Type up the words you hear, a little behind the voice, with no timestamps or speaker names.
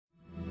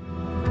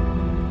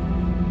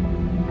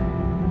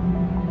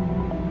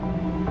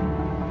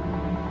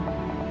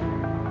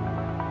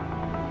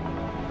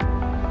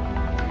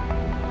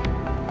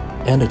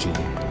energy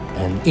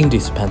an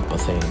indispensable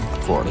thing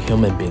for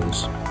human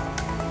beings.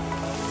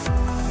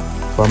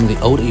 From the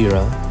old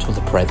era to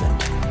the present,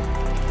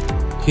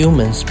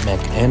 humans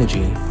make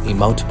energy in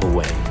multiple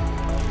ways.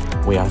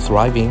 We are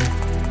thriving,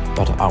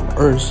 but our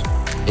Earth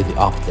is the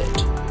opposite.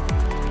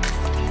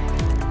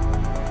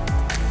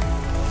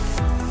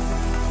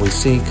 We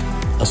seek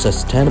a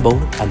sustainable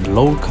and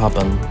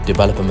low-carbon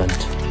development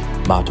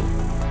model.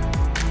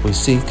 We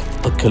seek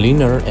a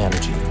cleaner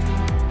energy.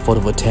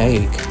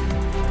 Photovoltaic,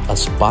 a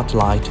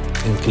spotlight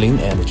in clean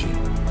energy,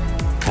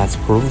 has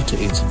proved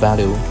its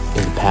value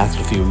in the past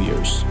few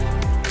years.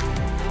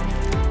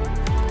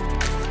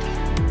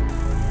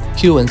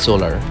 QN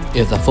Solar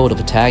is a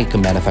photovoltaic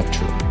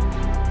manufacturer.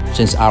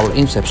 Since our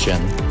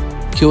inception,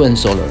 QN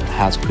Solar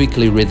has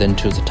quickly risen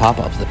to the top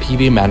of the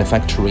PV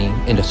manufacturing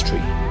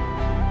industry.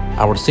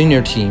 Our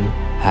senior team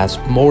has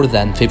more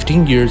than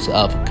 15 years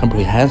of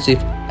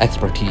comprehensive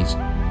expertise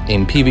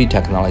in PV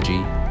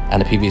technology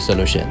and PV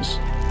solutions.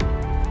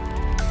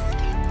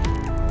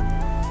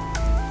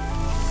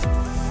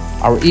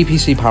 Our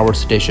EPC power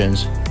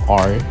stations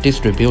are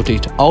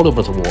distributed all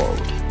over the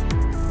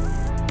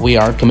world. We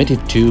are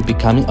committed to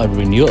becoming a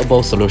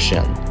renewable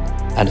solution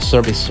and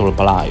service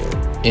supplier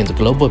in the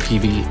global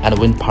PV and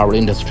wind power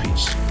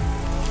industries.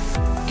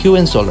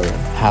 QN Solar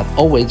has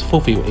always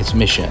fulfilled its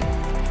mission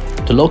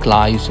to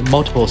localize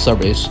multiple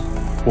services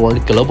for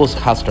global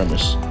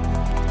customers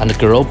and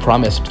grow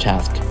promised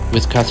tasks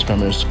with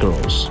customers'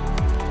 growth.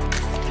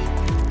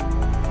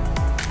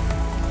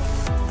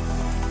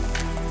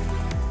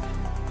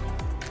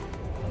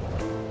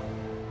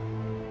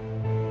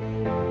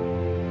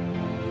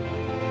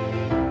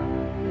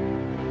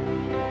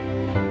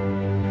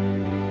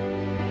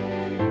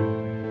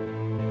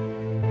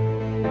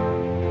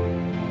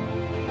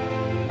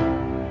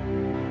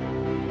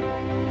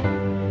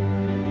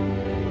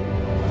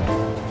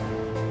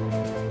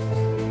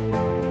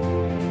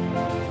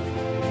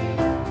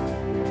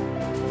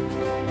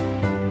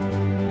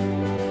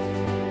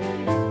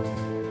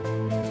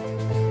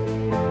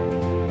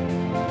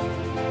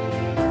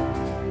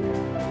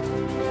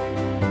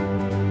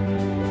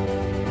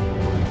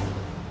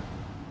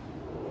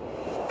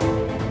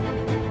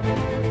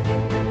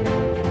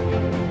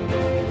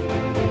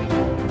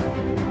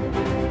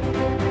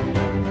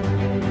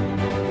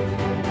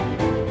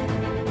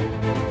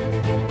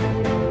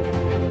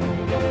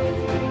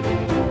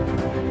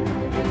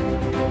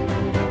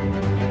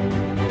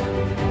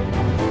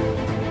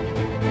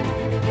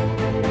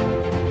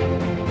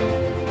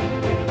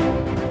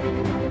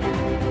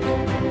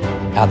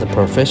 As a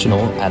professional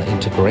and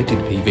integrated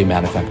PV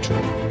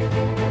manufacturer,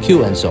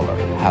 QN Solar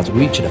has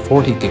reached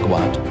 40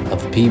 GW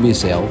of PV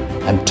cell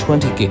and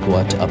 20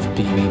 GW of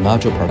PV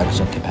module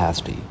production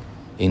capacity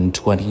in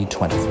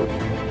 2023.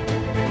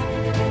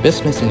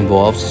 Business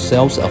involves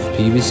sales of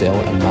PV cell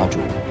and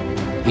module,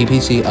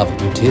 EPC of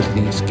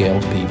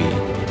utility-scale PV,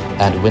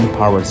 and wind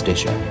power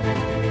station.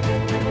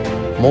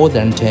 More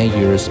than 10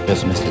 years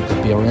business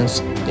experience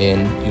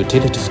in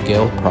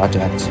utility-scale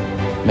projects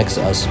makes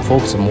us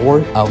focus more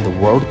on the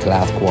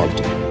world-class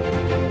quality.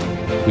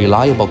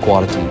 Reliable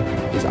quality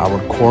is our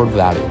core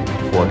value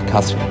for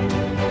customers.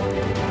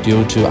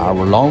 Due to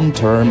our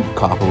long-term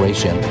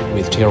cooperation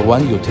with Tier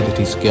 1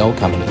 utility-scale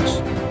companies,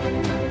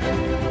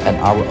 and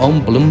our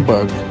own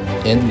Bloomberg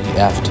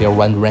NEF Tier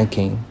 1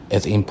 ranking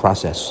is in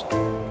process.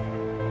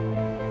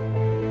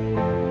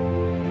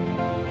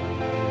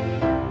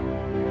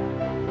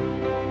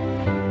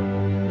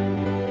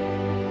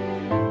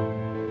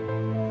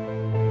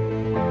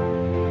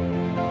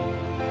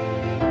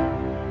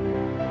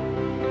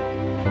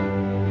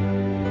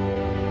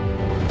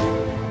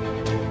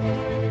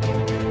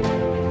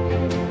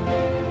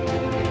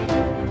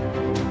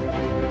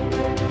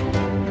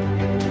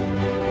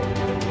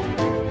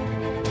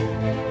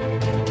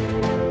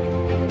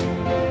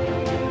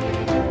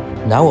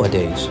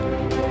 Nowadays,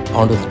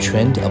 under the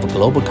trend of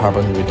global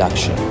carbon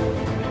reduction,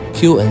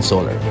 QN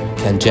Solar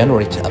can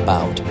generate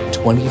about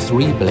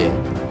 23 billion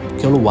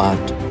kilowatt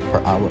per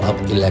hour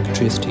of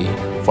electricity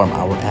from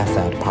our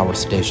asset power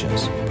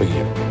stations per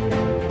year,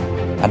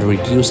 and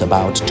reduce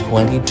about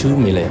 22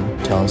 million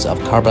tons of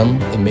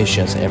carbon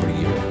emissions every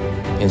year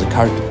in the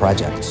current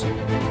projects.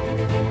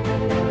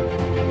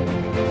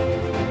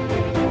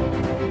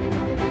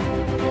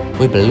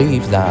 We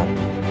believe that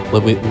we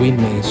will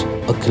witness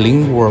a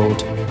clean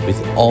world with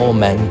all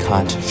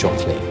mankind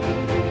shortly.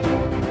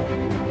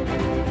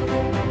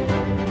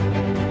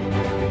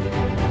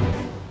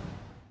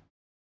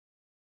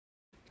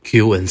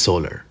 QN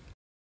Solar.